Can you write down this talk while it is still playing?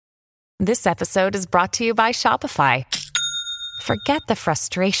This episode is brought to you by Shopify. Forget the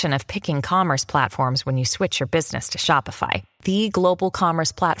frustration of picking commerce platforms when you switch your business to Shopify, the global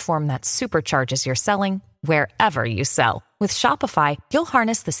commerce platform that supercharges your selling wherever you sell. With Shopify, you'll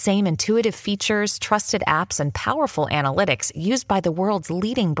harness the same intuitive features, trusted apps, and powerful analytics used by the world's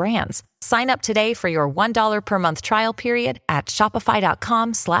leading brands. Sign up today for your $1 per month trial period at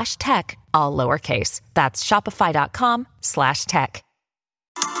shopify.com/tech, all lowercase. That's shopify.com/tech.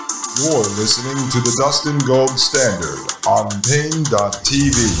 You're listening to the Dustin Gold Standard on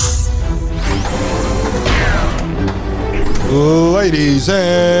Pain.tv. Ladies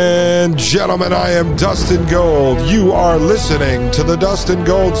and gentlemen, I am Dustin Gold. You are listening to the Dustin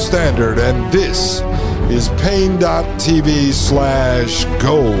Gold Standard, and this is Pain.tv/gold.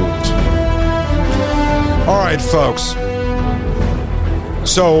 All right, folks.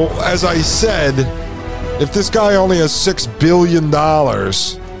 So, as I said, if this guy only has $6 billion,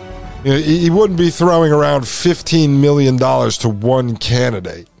 he wouldn't be throwing around $15 million to one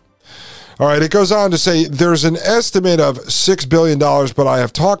candidate. All right, it goes on to say there's an estimate of $6 billion, but I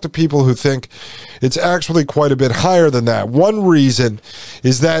have talked to people who think it's actually quite a bit higher than that. One reason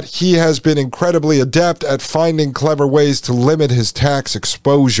is that he has been incredibly adept at finding clever ways to limit his tax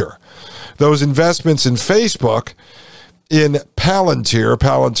exposure. Those investments in Facebook, in Palantir.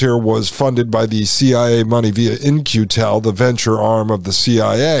 Palantir was funded by the CIA money via In-Q-Tel, the venture arm of the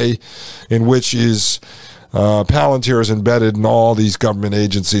CIA, in which is Palantir is embedded in all these government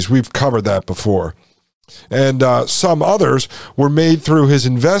agencies. We've covered that before. And some others were made through his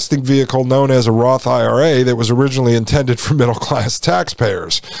investing vehicle known as a Roth IRA that was originally intended for middle-class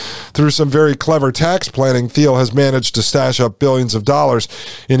taxpayers. Through some very clever tax planning, Thiel has managed to stash up billions of dollars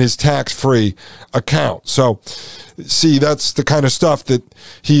in his tax-free account. So, see, that's the kind of stuff that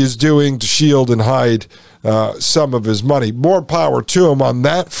he is doing to shield and hide some of his money. More power to him on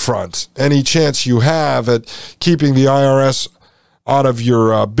that front. Any chance you have at keeping the IRS out of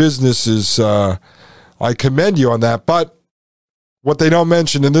your business is... I commend you on that. But what they don't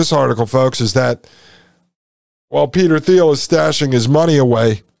mention in this article, folks, is that while Peter Thiel is stashing his money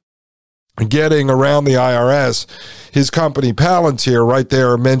away, getting around the IRS, his company Palantir, right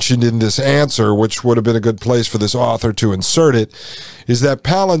there mentioned in this answer, which would have been a good place for this author to insert it, is that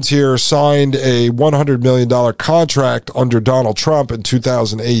Palantir signed a $100 million contract under Donald Trump in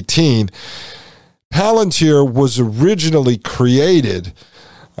 2018. Palantir was originally created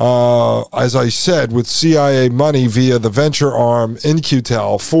as I said, with CIA money via the venture arm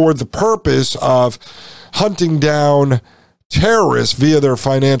In-Q-Tel for the purpose of hunting down terrorists via their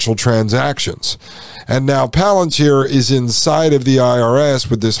financial transactions. And now Palantir is inside of the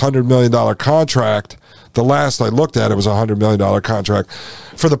IRS with this $100 million contract. The last I looked at, it was a $100 million contract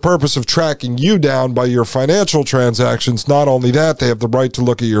for the purpose of tracking you down by your financial transactions. Not only that, they have the right to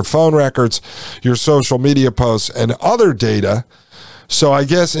look at your phone records, your social media posts, and other data. So I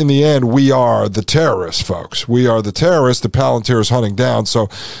guess in the end, we are the terrorists, folks. We are the terrorists that Palantir is hunting down. So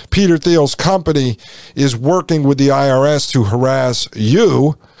Peter Thiel's company is working with the IRS to harass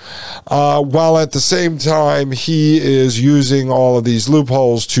you, while at the same time, he is using all of these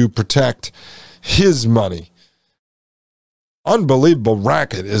loopholes to protect his money. Unbelievable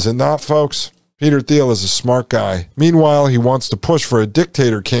racket, is it not, folks? Peter Thiel is a smart guy. Meanwhile, he wants to push for a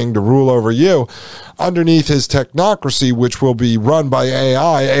dictator king to rule over you underneath his technocracy, which will be run by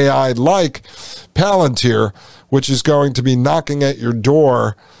AI like Palantir, which is going to be knocking at your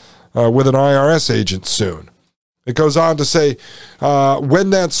door with an IRS agent soon. It goes on to say, when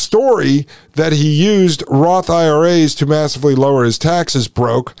that story that he used Roth IRAs to massively lower his taxes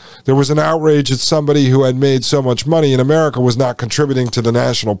broke, there was an outrage that somebody who had made so much money in America was not contributing to the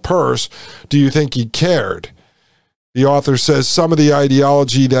national purse. Do you think he cared? The author says some of the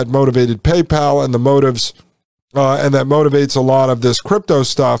ideology that motivated PayPal and the motives, and that motivates a lot of this crypto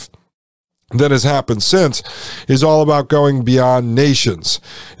stuff that has happened since is all about going beyond nations.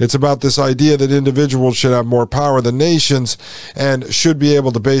 It's about this idea that individuals should have more power than nations and should be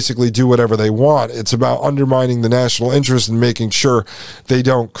able to basically do whatever they want. It's about undermining the national interest and making sure they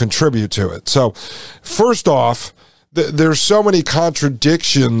don't contribute to it. So, first off, there's so many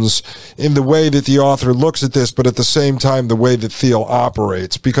contradictions in the way that the author looks at this, but at the same time, the way that Thiel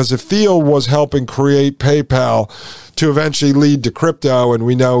operates. Because if Thiel was helping create PayPal to eventually lead to crypto, and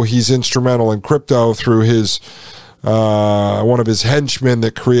we know he's instrumental in crypto through his one of his henchmen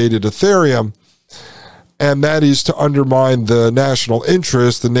that created Ethereum, and that is to undermine the national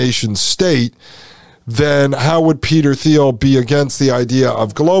interest, the nation state, then how would Peter Thiel be against the idea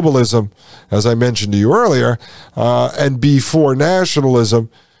of globalism, as I mentioned to you earlier, and be for nationalism?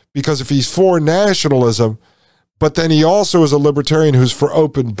 Because if he's for nationalism, but then he also is a libertarian who's for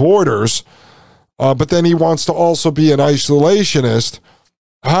open borders, but then he wants to also be an isolationist.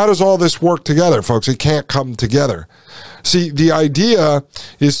 How does all this work together, folks? It can't come together. See, the idea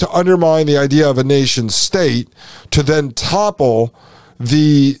is to undermine the idea of a nation state to then topple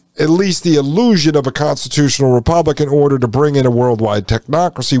at least the illusion of a constitutional republic in order to bring in a worldwide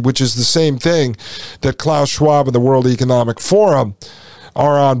technocracy, which is the same thing that Klaus Schwab and the World Economic Forum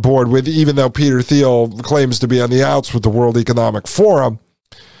are on board with, even though Peter Thiel claims to be on the outs with the World Economic Forum.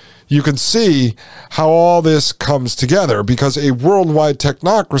 You can see how all this comes together, because a worldwide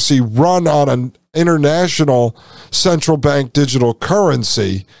technocracy run on an international central bank digital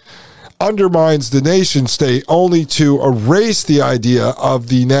currency undermines the nation state only to erase the idea of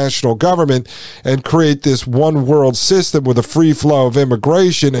the national government and create this one world system with a free flow of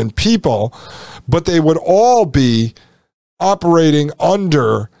immigration and people, but they would all be operating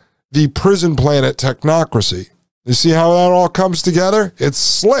under the prison planet technocracy. You see how that all comes together? It's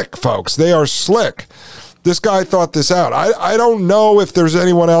slick, folks. They are slick. This guy thought this out. I don't know if there's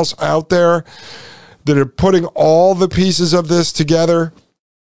anyone else out there that are putting all the pieces of this together,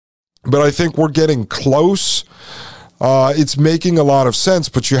 but I think we're getting close. It's making a lot of sense,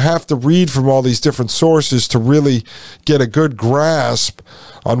 but you have to read from all these different sources to really get a good grasp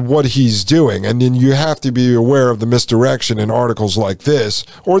on what he's doing. And then you have to be aware of the misdirection in articles like this,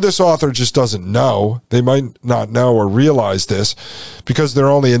 or this author just doesn't know. They might not know or realize this because they're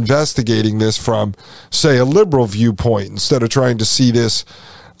only investigating this from, say, a liberal viewpoint instead of trying to see this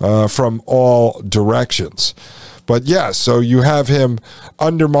from all directions. But yes, so you have him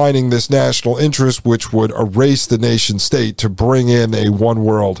undermining this national interest, which would erase the nation state to bring in a one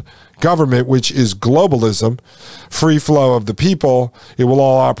world government, which is globalism, free flow of the people. It will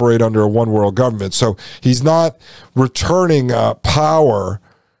all operate under a one world government. So he's not returning power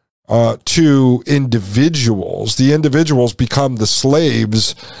to individuals. The individuals become the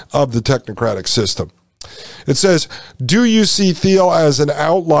slaves of the technocratic system. It says, do you see Thiel as an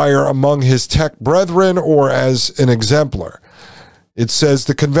outlier among his tech brethren or as an exemplar? It says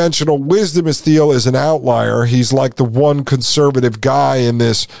the conventional wisdom is Thiel is an outlier. He's like the one conservative guy in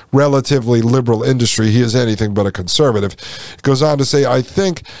this relatively liberal industry. He is anything but a conservative. It goes on to say, I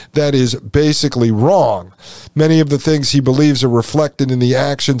think that is basically wrong. Many of the things he believes are reflected in the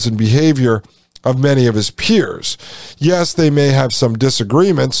actions and behavior of many of his peers. Yes, they may have some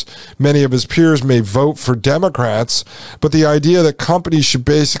disagreements. Many of his peers may vote for Democrats, but the idea that companies should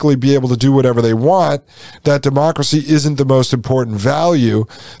basically be able to do whatever they want, that democracy isn't the most important value.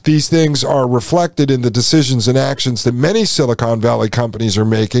 These things are reflected in the decisions and actions that many Silicon Valley companies are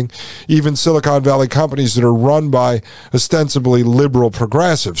making, even Silicon Valley companies that are run by ostensibly liberal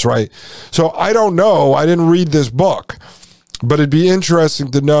progressives, right? So I don't know. I didn't read this book. But it'd be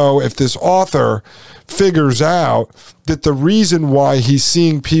interesting to know if this author figures out that the reason why he's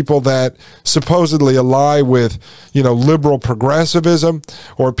seeing people that supposedly ally with, liberal progressivism,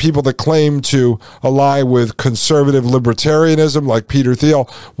 or people that claim to ally with conservative libertarianism like Peter Thiel,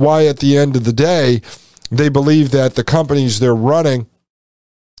 why at the end of the day they believe that the companies they're running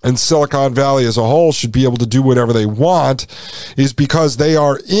and Silicon Valley as a whole should be able to do whatever they want, is because they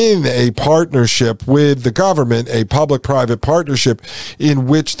are in a partnership with the government, a public-private partnership in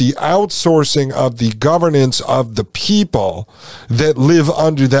which the outsourcing of the governance of the people that live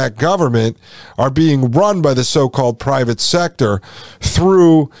under that government are being run by the so-called private sector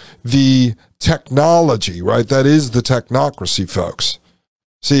through the technology, right? That is the technocracy, folks.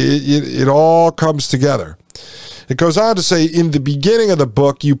 See, it all comes together. It goes on to say, in the beginning of the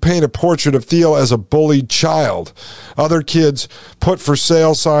book, you paint a portrait of Thiel as a bullied child. Other kids put for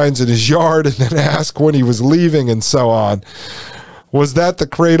sale signs in his yard and then ask when he was leaving and so on. Was that the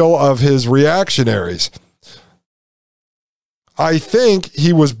cradle of his reactionaries? I think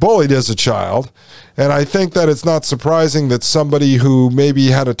he was bullied as a child, and I think that it's not surprising that somebody who maybe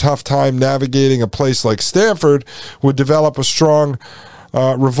had a tough time navigating a place like Stanford would develop a strong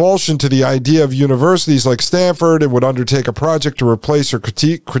revulsion to the idea of universities like Stanford and would undertake a project to replace or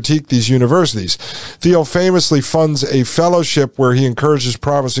critique these universities. Thiel famously funds a fellowship where he encourages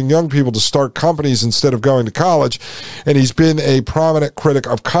promising young people to start companies instead of going to college, and he's been a prominent critic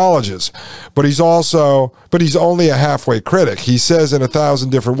of colleges. But he's only a halfway critic. He says in 1,000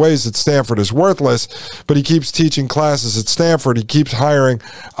 different ways that Stanford is worthless, but he keeps teaching classes at Stanford. He keeps hiring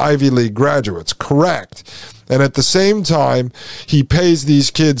Ivy League graduates. Correct. And at the same time, he pays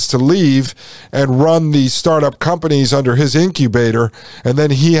these kids to leave and run these startup companies under his incubator, and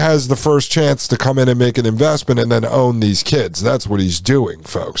then he has the first chance to come in and make an investment and then own these kids. That's what he's doing,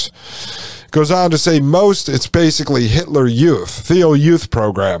 folks. Goes on to say it's basically Hitler Youth. Thiel Youth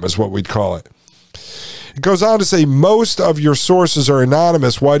Program is what we'd call it. It goes on to say, most of your sources are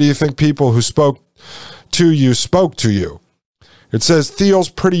anonymous. Why do you think people who spoke to you? It says Thiel's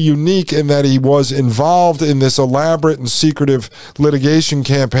pretty unique in that he was involved in this elaborate and secretive litigation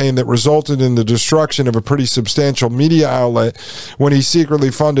campaign that resulted in the destruction of a pretty substantial media outlet when he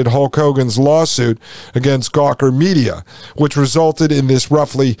secretly funded Hulk Hogan's lawsuit against Gawker Media, which resulted in this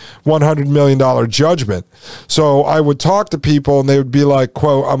roughly $100 million judgment. So I would talk to people and they would be like,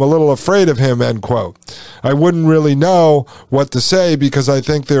 quote, I'm a little afraid of him, end quote. I wouldn't really know what to say because I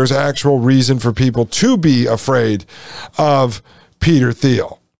think there's actual reason for people to be afraid of Peter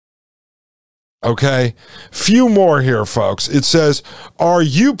Thiel. Okay, few more here, folks. It says, are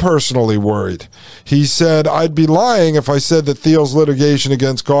you personally worried? He said, I'd be lying if I said that Thiel's litigation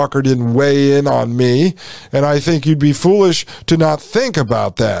against Gawker didn't weigh in on me, and I think you'd be foolish to not think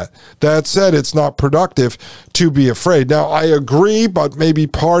about that. That said, it's not productive to be afraid. Now, I agree, but maybe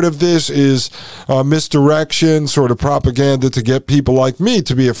part of this is misdirection, sort of propaganda to get people like me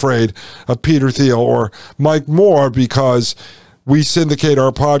to be afraid of Peter Thiel or Mike Moore, because we syndicate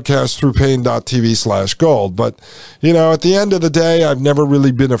our podcast through pain.tv/gold. But, you know, at the end of the day, I've never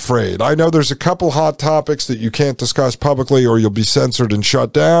really been afraid. I know there's a couple hot topics that you can't discuss publicly or you'll be censored and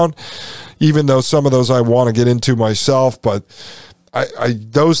shut down, even though some of those I want to get into myself. But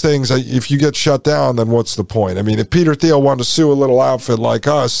those things, if you get shut down, then what's the point? I mean, if Peter Thiel wanted to sue a little outfit like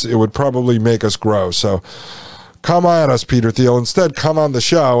us, it would probably make us grow. So come on us, Peter Thiel. Instead, come on the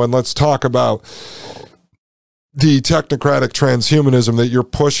show and let's talk about the technocratic transhumanism that you're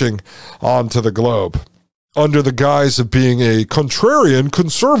pushing onto the globe under the guise of being a contrarian,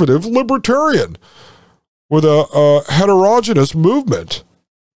 conservative, libertarian with a heterogeneous movement.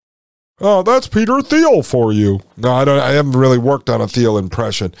 Oh, that's Peter Thiel for you. No, I haven't really worked on a Thiel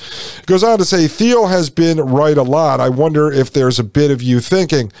impression. It goes on to say, Thiel has been right a lot. I wonder if there's a bit of you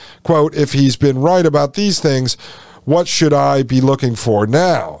thinking, quote, if he's been right about these things, what should I be looking for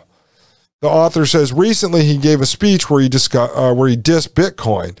now? The author says recently he gave a speech where he dissed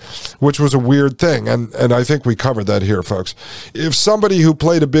Bitcoin, which was a weird thing, and I think we covered that here, folks. If somebody who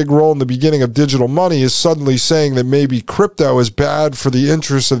played a big role in the beginning of digital money is suddenly saying that maybe crypto is bad for the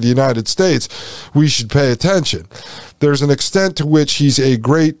interests of the United States, we should pay attention. There's an extent to which he's a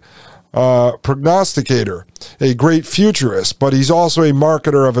great prognosticator, a great futurist, but he's also a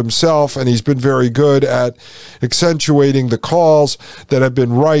marketer of himself, and he's been very good at accentuating the calls that have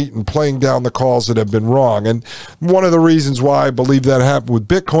been right and playing down the calls that have been wrong. And one of the reasons why I believe that happened with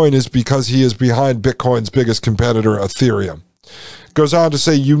Bitcoin is because he is behind Bitcoin's biggest competitor, Ethereum. Goes on to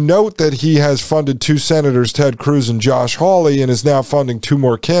say, you note that he has funded 2 senators, Ted Cruz and Josh Hawley, and is now funding 2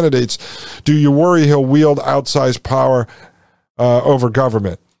 more candidates. Do you worry he'll wield outsized power over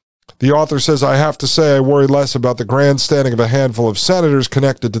government? The author says, I have to say I worry less about the grandstanding of a handful of senators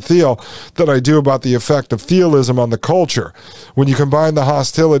connected to Thiel than I do about the effect of Thielism on the culture. When you combine the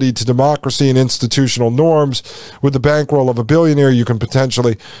hostility to democracy and institutional norms with the bankroll of a billionaire, you can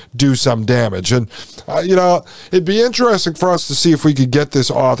potentially do some damage. And, it'd be interesting for us to see if we could get this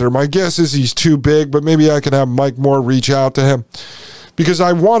author. My guess is he's too big, but maybe I can have Mike Moore reach out to him, because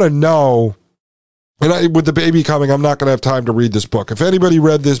I want to know. And with the baby coming, I'm not going to have time to read this book. If anybody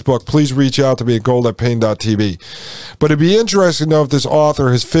read this book, please reach out to me at gold@pain.tv. But it'd be interesting to know if this author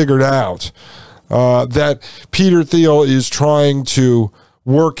has figured out that Peter Thiel is trying to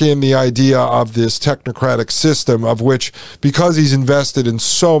work in the idea of this technocratic system, of which, because he's invested in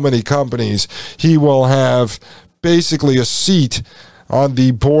so many companies, he will have basically a seat on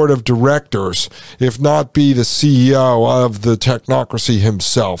the board of directors, if not be the CEO of the technocracy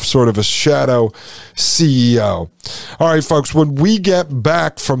himself, sort of a shadow CEO. All right, folks, when we get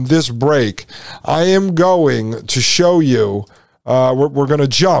back from this break, I am going to show you, we're going to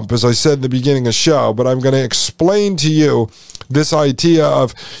jump, as I said in the beginning of the show, but I'm going to explain to you this idea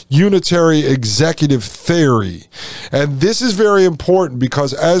of unitary executive theory. And this is very important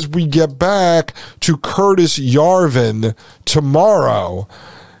because as we get back to Curtis Yarvin tomorrow,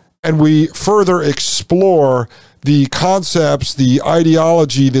 and we further explore the concepts, the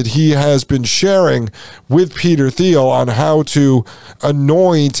ideology that he has been sharing with Peter Thiel on how to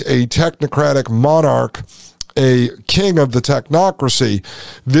anoint a technocratic monarch, a king of the technocracy,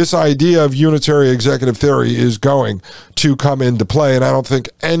 this idea of unitary executive theory is going to come into play, and I don't think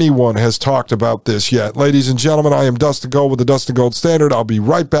anyone has talked about this yet. Ladies and gentlemen, I am Dustin Gold with the Dustin Gold Standard. I'll be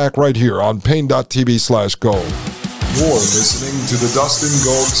right back right here on pain.tv/gold. You're listening to the Dustin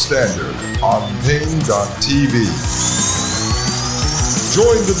Gold Standard on pain.tv.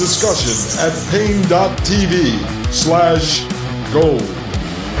 Join the discussion at pain.tv/gold.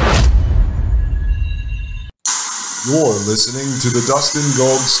 You're listening to the Dustin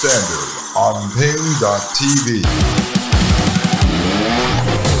Gold Standard on Pain.tv.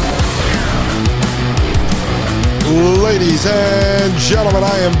 Ladies and gentlemen,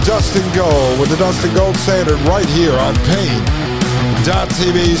 I am Dustin Gold with the Dustin Gold Standard right here on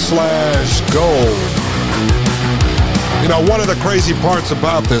Pain.tv/gold. You know, one of the crazy parts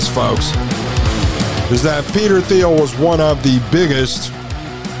about this, folks, is that Peter Thiel was one of the biggest,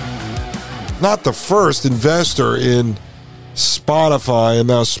 not the first investor in Spotify, and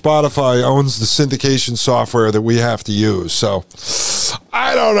now Spotify owns the syndication software that we have to use. So,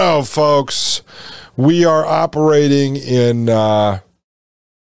 I don't know, folks. We are operating in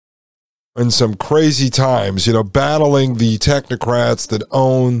some crazy times, you know, battling the technocrats that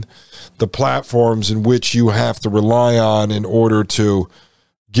own the platforms in which you have to rely on in order to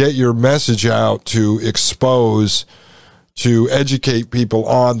get your message out, to expose, to educate people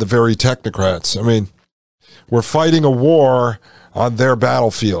on the very technocrats. I mean, we're fighting a war on their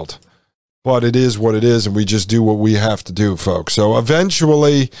battlefield, but it is what it is, and we just do what we have to do, folks. So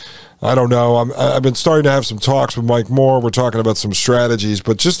eventually, I don't know, I've been starting to have some talks with Mike Moore. We're talking about some strategies,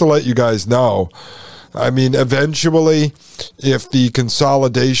 but just to let you guys know, I mean, eventually, if the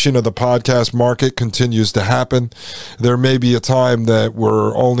consolidation of the podcast market continues to happen, there may be a time that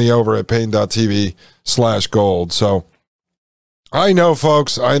we're only over at Pain.tv/gold. So I know,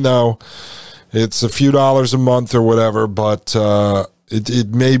 folks, I know it's a few dollars a month or whatever, but it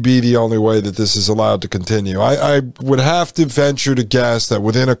may be the only way that this is allowed to continue. I would have to venture to guess that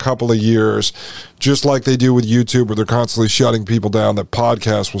within a couple of years, just like they do with YouTube, where they're constantly shutting people down, that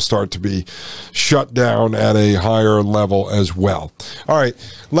podcasts will start to be shut down at a higher level as well. All right,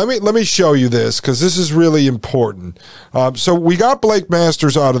 let me show you this, because this is really important. So we got Blake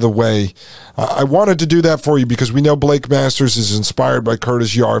Masters out of the way. I wanted to do that for you because we know Blake Masters is inspired by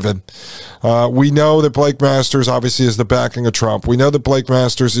Curtis Yarvin. We know that Blake Masters obviously is the backing of Trump. We know that Blake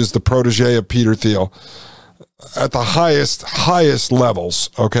Masters is the protege of Peter Thiel at the highest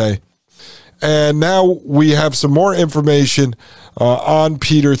levels, okay? And now we have some more information on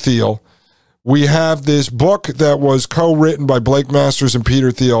Peter Thiel. We have this book that was co-written by Blake Masters and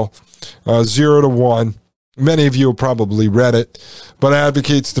Peter Thiel, 0 to 1. Many of you have probably read it, but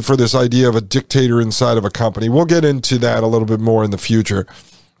advocates for this idea of a dictator inside of a company. We'll get into that a little bit more in the future.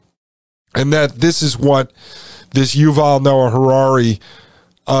 And that this is what this Yuval Noah Harari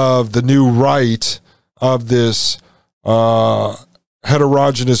of the new right, of this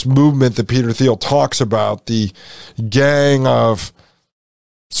heterogeneous movement that Peter Thiel talks about, the gang of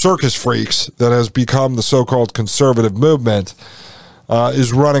circus freaks that has become the so-called conservative movement,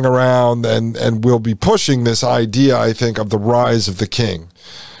 is running around and will be pushing this idea, I think, of the rise of the king.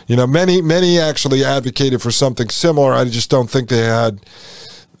 You know, many actually advocated for something similar. I just don't think I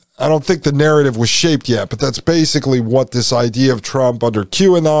don't think the narrative was shaped yet, but that's basically what this idea of Trump under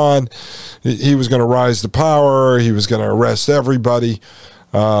QAnon, he was going to rise to power, he was going to arrest everybody.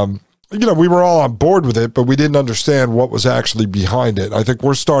 You know, we were all on board with it, but we didn't understand what was actually behind it. I think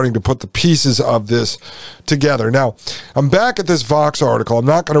we're starting to put the pieces of this together. Now, I'm back at this Vox article. I'm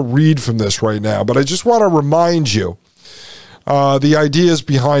not going to read from this right now, but I just want to remind you the ideas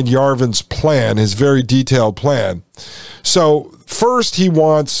behind Yarvin's plan, his very detailed plan. So first he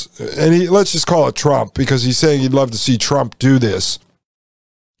wants, and let's just call it Trump, because he's saying he'd love to see Trump do this.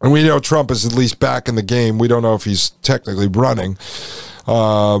 And we know Trump is at least back in the game. We don't know if he's technically running.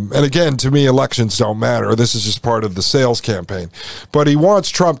 And again, to me, elections don't matter. This is just part of the sales campaign. But he wants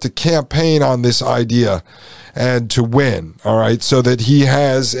Trump to campaign on this idea and to win, all right, so that he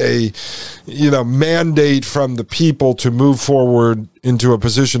has a, mandate from the people to move forward into a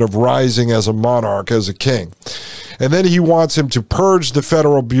position of rising as a monarch, as a king. And then he wants him to purge the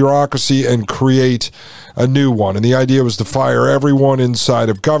federal bureaucracy and create a new one. And the idea was to fire everyone inside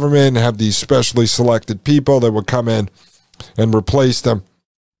of government, have these specially selected people that would come in and replace them.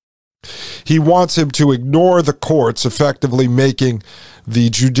 He wants him to ignore the courts, effectively making the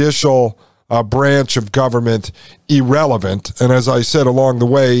judicial branch of government irrelevant. And as I said along the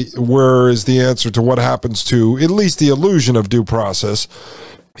way, where is the answer to what happens to at least the illusion of due process?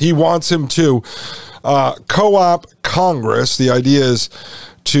 He wants him to co-opt Congress. The idea is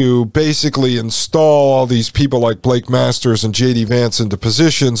to basically install all these people like Blake Masters and J.D. Vance into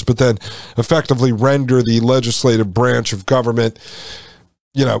positions, but then effectively render the legislative branch of government,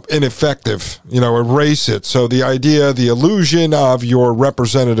 ineffective, erase it. So the idea, the illusion of your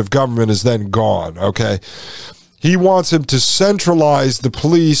representative government is then gone, okay? He wants him to centralize the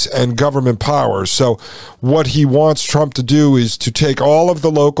police and government powers. So what he wants Trump to do is to take all of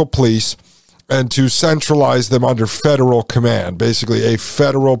the local police and to centralize them under federal command, basically a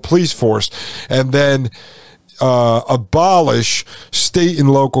federal police force, and then abolish state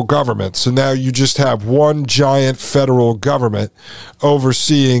and local government. So now you just have one giant federal government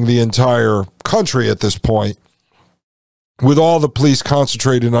overseeing the entire country at this point, with all the police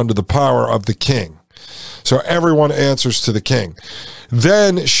concentrated under the power of the king. So everyone answers to the king.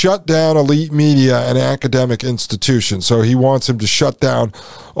 Then shut down elite media and academic institutions. So he wants him to shut down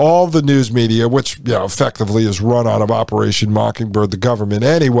all the news media, which effectively is run out of Operation Mockingbird, the government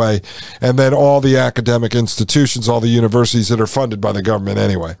anyway, and then all the academic institutions, all the universities that are funded by the government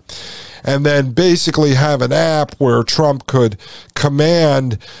anyway. And then basically have an app where Trump could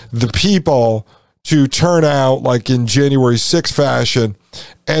command the people to turn out, like in January 6th fashion,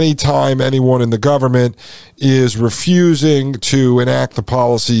 anytime anyone in the government is refusing to enact the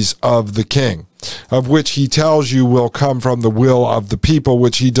policies of the king, of which he tells you will come from the will of the people,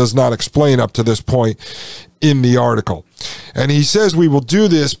 which he does not explain up to this point in the article. And he says we will do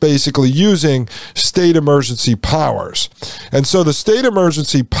this basically using state emergency powers. And so the state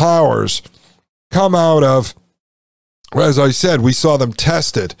emergency powers come out of, as I said, we saw them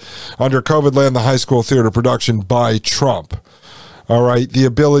tested under COVID Land, the high school theater production by Trump. All right, the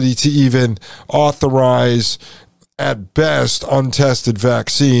ability to even authorize, at best, untested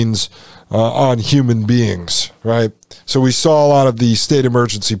vaccines on human beings, right? So we saw a lot of the state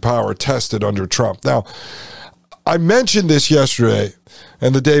emergency power tested under Trump. Now, I mentioned this yesterday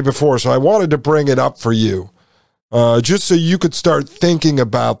and the day before, so I wanted to bring it up for you, just so you could start thinking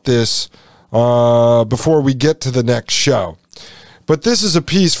about this before we get to the next show. But this is a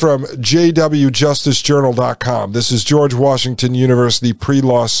piece from jwjusticejournal.com. This is George Washington University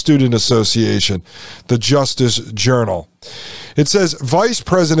Pre-Law Student Association, the Justice Journal. It says, Vice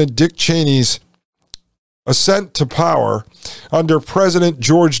President Dick Cheney's ascent to power under President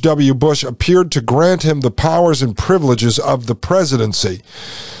George W. Bush appeared to grant him the powers and privileges of the presidency.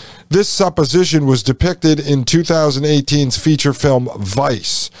 This supposition was depicted in 2018's feature film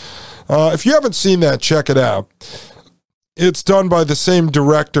Vice. If you haven't seen that, check it out. It's done by the same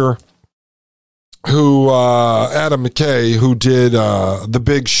director who, Adam McKay, who did The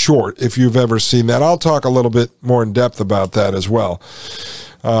Big Short, if you've ever seen that. I'll talk a little bit more in depth about that as well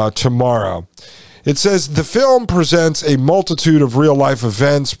tomorrow. It says, the film presents a multitude of real-life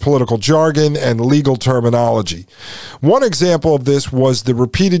events, political jargon, and legal terminology. One example of this was the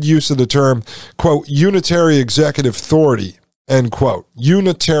repeated use of the term, quote, unitary executive authority, end quote.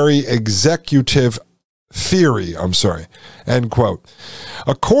 Unitary executive theory, end quote.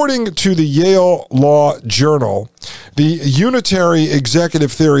 According to the Yale Law Journal, the unitary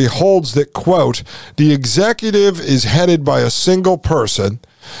executive theory holds that, quote, the executive is headed by a single person,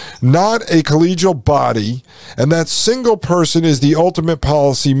 not a collegial body, and that single person is the ultimate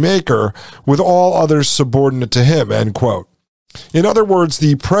policy maker with all others subordinate to him, end quote. In other words,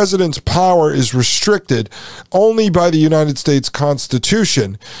 the president's power is restricted only by the United States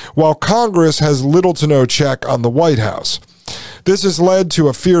Constitution, while Congress has little to no check on the White House. This has led to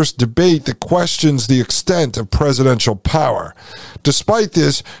a fierce debate that questions the extent of presidential power. Despite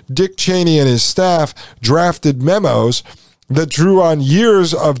this, Dick Cheney and his staff drafted memos that drew on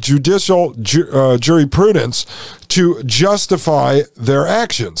years of judicial jurisprudence to justify their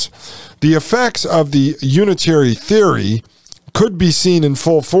actions. The effects of the unitary theory could be seen in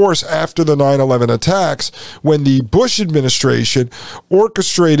full force after the 9/11 attacks, when the Bush administration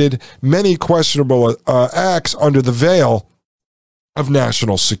orchestrated many questionable acts under the veil of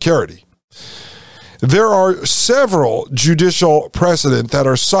national security. There are several judicial precedent that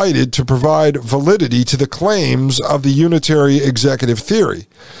are cited to provide validity to the claims of the unitary executive theory.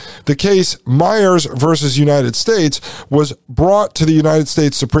 The case Myers versus United States was brought to the United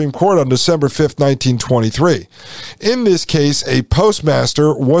States Supreme Court on December 5th, 1923. In this case, a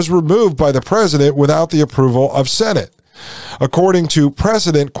postmaster was removed by the president without the approval of Senate. According to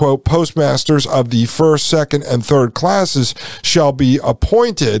precedent, quote, postmasters of the first, second, and third classes shall be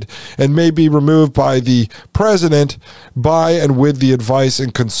appointed and may be removed by the president by and with the advice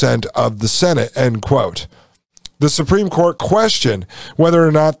and consent of the Senate, end quote. The Supreme Court questioned whether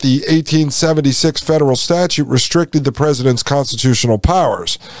or not the 1876 federal statute restricted the president's constitutional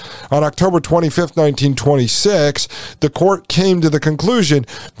powers. On October 25, 1926, the court came to the conclusion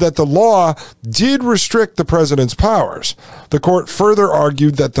that the law did restrict the president's powers. The court further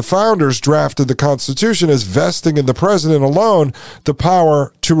argued that the founders drafted the Constitution as vesting in the president alone the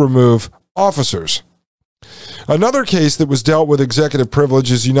power to remove officers. Another case that was dealt with executive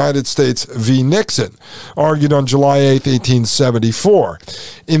privilege is United States v. Nixon, argued on July 8, 1874.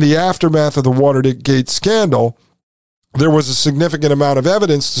 In the aftermath of the Watergate scandal, there was a significant amount of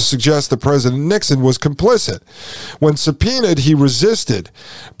evidence to suggest that President Nixon was complicit. When subpoenaed, he resisted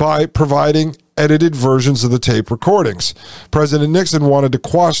by providing edited versions of the tape recordings. President Nixon wanted to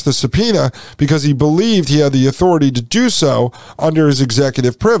quash the subpoena because he believed he had the authority to do so under his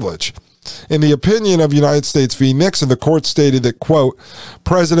executive privilege. In the opinion of United States v. Nixon, the court stated that, quote,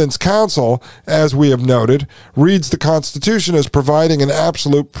 President's counsel, as we have noted, reads the Constitution as providing an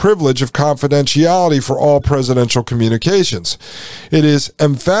absolute privilege of confidentiality for all presidential communications. It is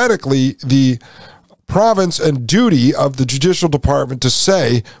emphatically the province and duty of the Judicial Department to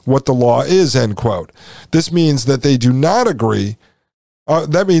say what the law is, end quote. This means that they do not agree.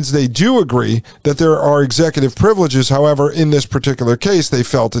 That means they do agree that there are executive privileges. However, in this particular case, they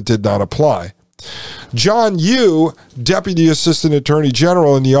felt it did not apply. John Yoo, Deputy Assistant Attorney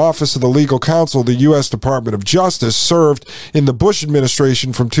General in the Office of the Legal Counsel of the U.S. Department of Justice, served in the Bush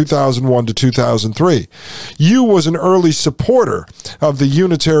administration from 2001 to 2003. Yoo was an early supporter of the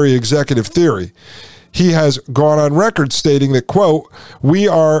unitary executive theory. He has gone on record stating that, quote, we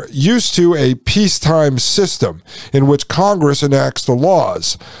are used to a peacetime system in which Congress enacts the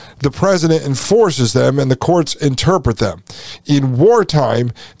laws. The president enforces them and the courts interpret them. In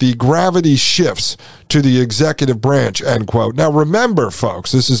wartime, the gravity shifts to the executive branch, end quote. Now remember,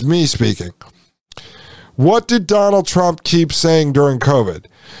 folks, this is me speaking. What did Donald Trump keep saying during COVID?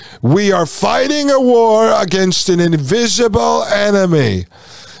 We are fighting a war against an invisible enemy.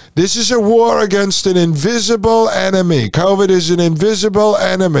 This is a war against an invisible enemy. COVID is an invisible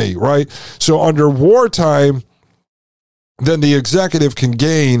enemy, right? So under wartime, then the executive can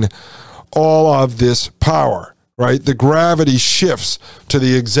gain all of this power, right? The gravity shifts to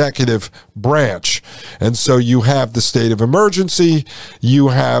the executive branch. And so you have the state of emergency. You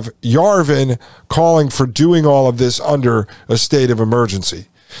have Yarvin calling for doing all of this under a state of emergency.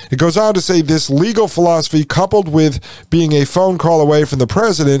 It goes on to say this legal philosophy, coupled with being a phone call away from the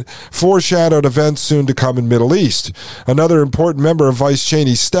president, foreshadowed events soon to come in Middle East. Another important member of Vice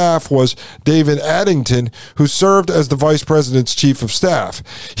Cheney's staff was David Addington, who served as the vice president's chief of staff.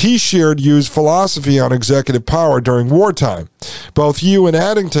 He shared Yu's philosophy on executive power during wartime. Both Yu and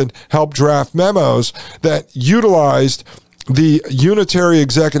Addington helped draft memos that utilized the unitary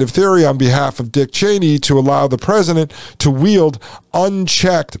executive theory on behalf of Dick Cheney to allow the president to wield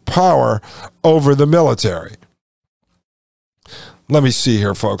unchecked power over the military. Let me see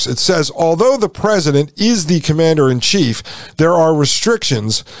here, folks. It says, although the president is the commander-in-chief, there are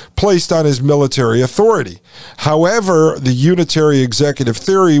restrictions placed on his military authority. However, the unitary executive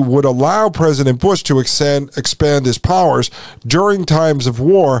theory would allow President Bush to expand his powers during times of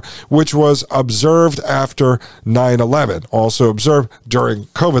war, which was observed after 9/11, also observed during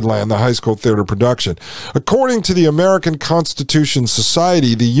COVID-land, the high school theater production. According to the American Constitution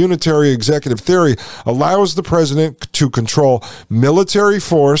Society, the unitary executive theory allows the president to control military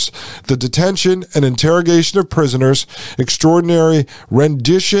force, the detention and interrogation of prisoners, extraordinary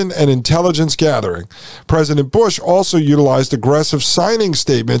rendition and intelligence gathering. President Bush also utilized aggressive signing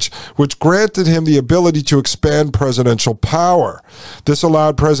statements, which granted him the ability to expand presidential power. This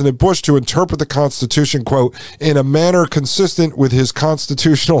allowed President Bush to interpret the Constitution, quote, in a manner consistent with his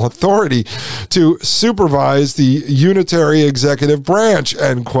constitutional authority to supervise the unitary executive branch,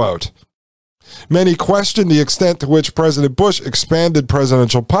 end quote. Many questioned the extent to which President Bush expanded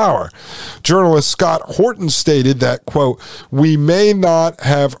presidential power. Journalist Scott Horton stated that, quote, we may not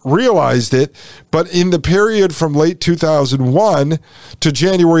have realized it, but in the period from late 2001 to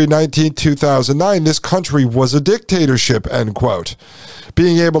January 19, 2009, this country was a dictatorship, end quote.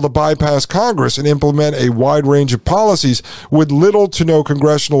 Being able to bypass Congress and implement a wide range of policies with little to no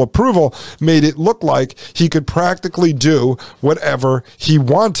congressional approval made it look like he could practically do whatever he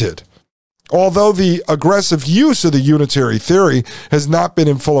wanted. Although the aggressive use of the unitary theory has not been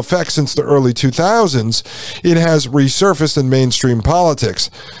in full effect since the early 2000s, it has resurfaced in mainstream politics.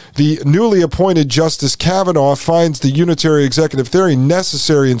 The newly appointed Justice Kavanaugh finds the unitary executive theory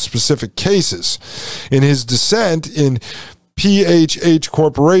necessary in specific cases. In his dissent in PHH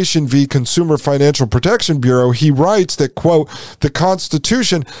Corporation v. Consumer Financial Protection Bureau, he writes that, quote, the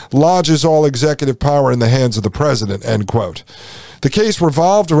Constitution lodges all executive power in the hands of the president, end quote. The case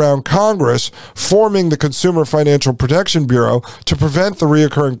revolved around Congress forming the Consumer Financial Protection Bureau to prevent the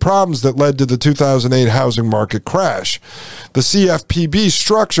reoccurring problems that led to the 2008 housing market crash. The CFPB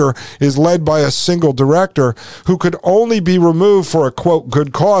structure is led by a single director who could only be removed for a, quote,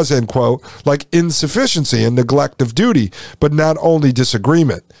 good cause, end quote, like insufficiency and neglect of duty, but not only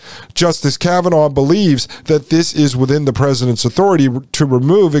disagreement. Justice Kavanaugh believes that this is within the president's authority to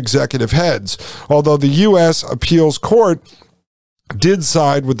remove executive heads, although the U.S. Appeals Court did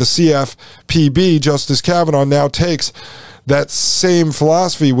side with the CFPB. Justice Kavanaugh now takes that same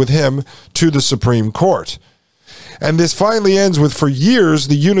philosophy with him to the Supreme Court. And this finally ends with, for years,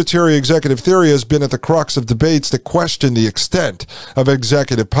 the unitary executive theory has been at the crux of debates that question the extent of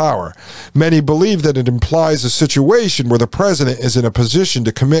executive power. Many believe that it implies a situation where the president is in a position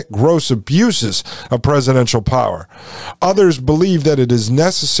to commit gross abuses of presidential power. Others believe that it is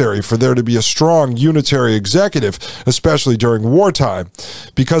necessary for there to be a strong unitary executive, especially during wartime.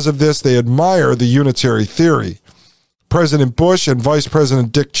 Because of this, they admire the unitary theory. President Bush and Vice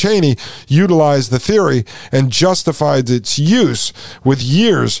President Dick Cheney utilized the theory and justified its use with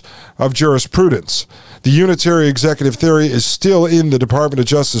years of jurisprudence. The unitary executive theory is still in the Department of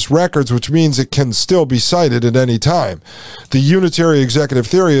Justice records, which means it can still be cited at any time. The unitary executive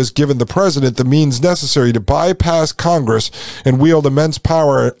theory has given the president the means necessary to bypass Congress and wield immense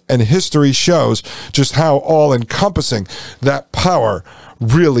power, and history shows just how all-encompassing that power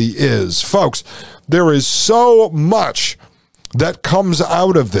really is. Folks, there is so much that comes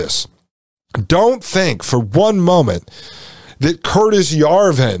out of this. Don't think for one moment that Curtis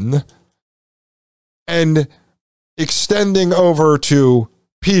Yarvin and extending over to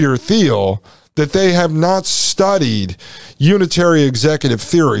Peter Thiel, that they have not studied unitary executive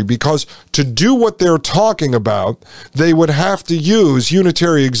theory, because to do what they're talking about, they would have to use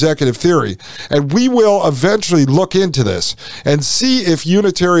unitary executive theory. And we will eventually look into this and see if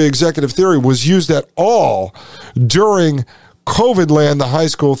unitary executive theory was used at all during COVID land, the high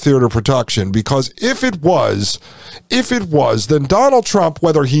school theater production, because if it was, then Donald Trump,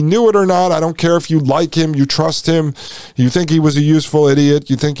 whether he knew it or not, I don't care if you like him, you trust him, you think he was a useful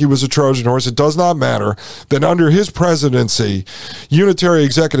idiot, you think he was a Trojan horse, it does not matter. Then under his presidency, unitary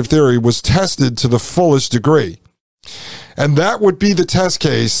executive theory was tested to the fullest degree. And that would be the test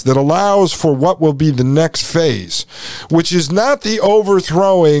case that allows for what will be the next phase, which is not the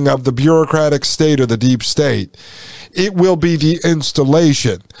overthrowing of the bureaucratic state or the deep state. It will be the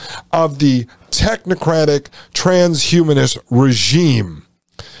installation of the technocratic transhumanist regime,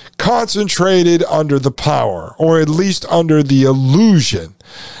 concentrated under the power, or at least under the illusion,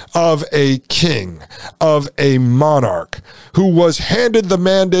 of a king, of a monarch, who was handed the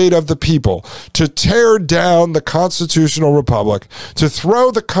mandate of the people to tear down the constitutional republic, to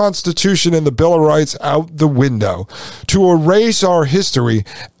throw the Constitution and the Bill of Rights out the window, to erase our history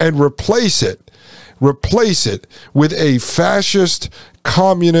and replace it with a fascist,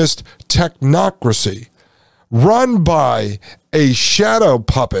 communist technocracy run by a shadow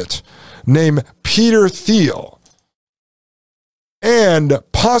puppet named Peter Thiel. And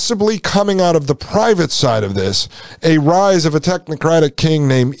possibly coming out of the private side of this, a rise of a technocratic king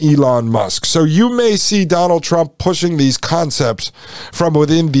named Elon Musk. So you may see Donald Trump pushing these concepts from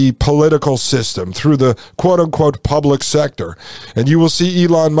within the political system through the quote-unquote public sector. And you will see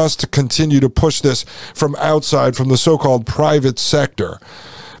Elon Musk to continue to push this from outside, from the so-called private sector.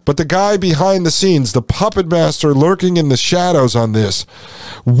 But the guy behind the scenes, the puppet master lurking in the shadows on this,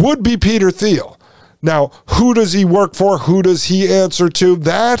 would be Peter Thiel. Now, who does he work for? Who does he answer to?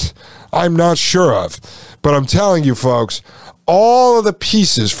 That I'm not sure of. But I'm telling you, folks, all of the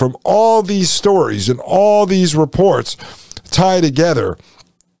pieces from all these stories and all these reports tie together.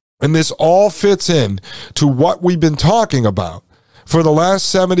 And this all fits in to what we've been talking about for the last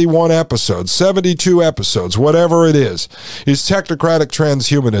 71 episodes, 72 episodes, whatever it is technocratic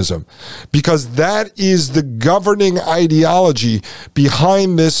transhumanism, because that is the governing ideology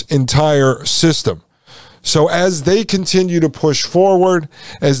behind this entire system. So as they continue to push forward,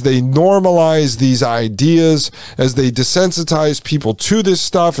 as they normalize these ideas, as they desensitize people to this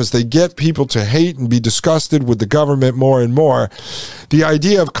stuff, as they get people to hate and be disgusted with the government more and more, the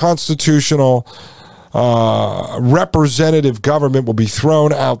idea of constitutional representative government will be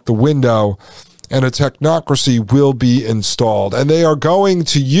thrown out the window, and a technocracy will be installed. And they are going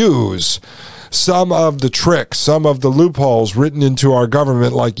to use some of the tricks, some of the loopholes written into our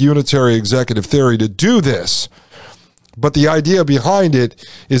government, like unitary executive theory, to do this. But the idea behind it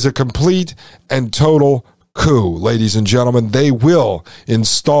is a complete and total coup, ladies and gentlemen. They will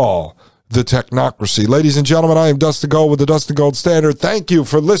install the technocracy. Ladies and gentlemen, I am Dustin Gold with the Dustin Gold Standard. Thank you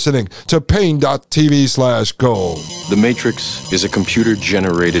for listening to Pain.tv/gold. The Matrix is a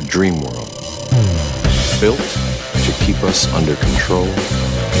computer-generated dream world built to keep us under control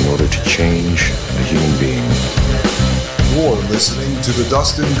in order to change a human being. You're listening to the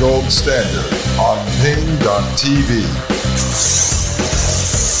Dustin Gold Standard on Pain.tv.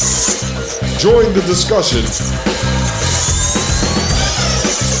 Join the discussion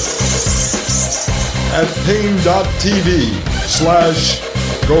at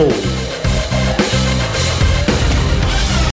Pain.tv/gold.